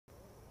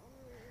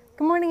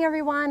Good morning,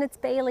 everyone. It's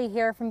Bailey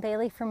here from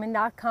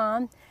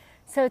BaileyFruman.com.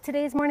 So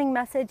today's morning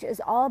message is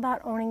all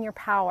about owning your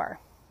power.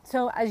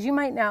 So as you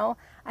might know,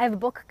 I have a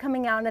book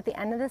coming out at the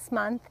end of this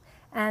month,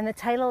 and the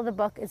title of the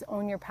book is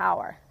Own Your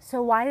Power.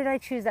 So why did I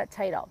choose that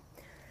title?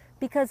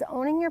 Because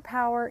owning your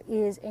power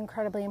is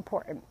incredibly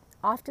important.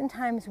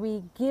 Oftentimes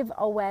we give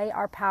away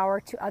our power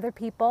to other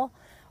people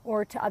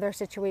or to other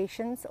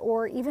situations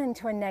or even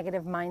to a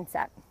negative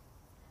mindset.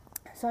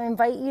 So I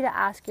invite you to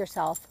ask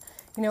yourself,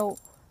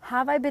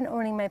 have I been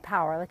owning my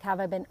power? Like, have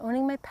I been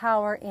owning my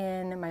power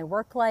in my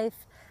work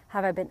life?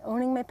 Have I been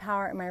owning my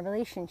power in my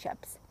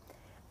relationships?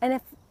 And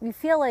if you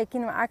feel like,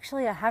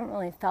 actually I haven't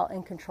really felt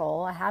in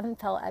control, I haven't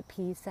felt at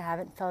peace, I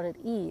haven't felt at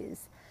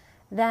ease,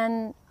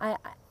 then I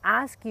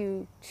ask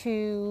you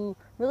to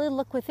really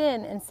look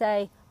within and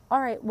say,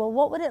 all right, well,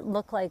 what would it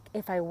look like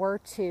if I were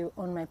to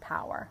own my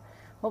power?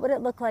 What would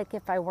it look like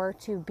if I were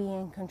to be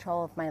in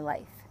control of my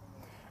life?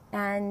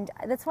 And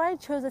that's why I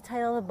chose the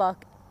title of the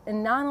book.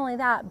 And not only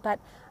that, but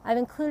I've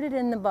included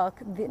in the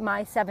book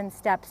my 7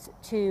 steps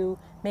to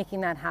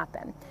making that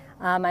happen.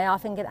 I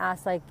often get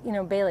asked,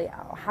 Bailey,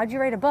 how'd you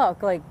write a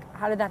book?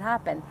 How did that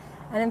happen?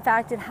 And in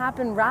fact, it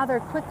happened rather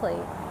quickly.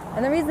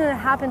 And the reason it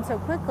happened so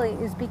quickly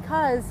is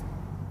because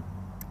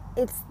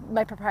it's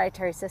my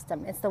proprietary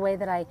system. It's the way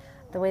that I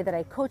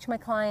coach my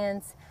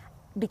clients,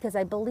 because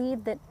I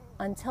believe that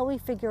until we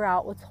figure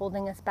out what's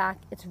holding us back,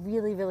 it's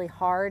really, really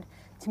hard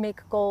to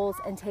make goals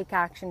and take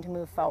action to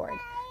move forward.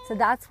 So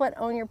that's what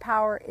Own Your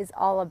Power is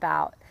all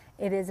about.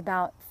 It is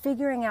about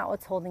figuring out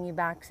what's holding you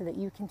back so that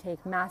you can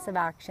take massive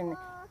action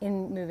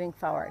in moving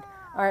forward.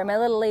 All right, my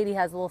little lady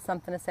has a little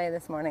something to say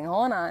this morning.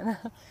 Hold on.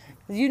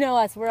 You know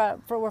us, we're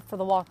for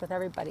the walk with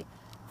everybody.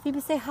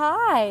 Phoebe, say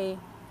hi.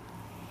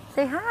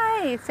 Say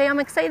hi. Say I'm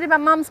excited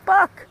about Mom's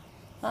book.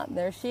 Oh,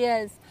 there she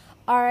is.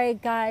 All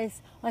right,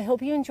 guys, I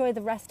hope you enjoy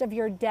the rest of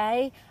your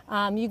day.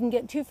 You can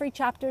get 2 free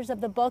chapters of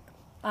the book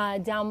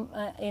down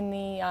in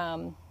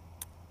the...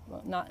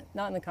 not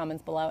in the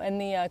comments below, in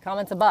the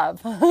comments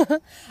above.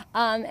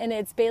 And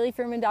it's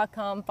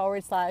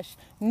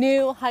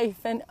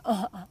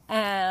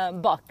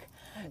BaileyFruman.com/new-book.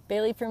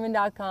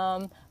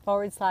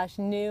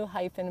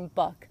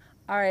 BaileyFruman.com/new-book.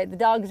 All right, the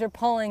dogs are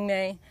pulling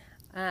me.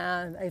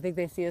 I think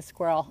they see a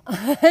squirrel.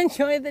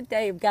 Enjoy the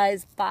day,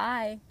 guys.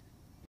 Bye.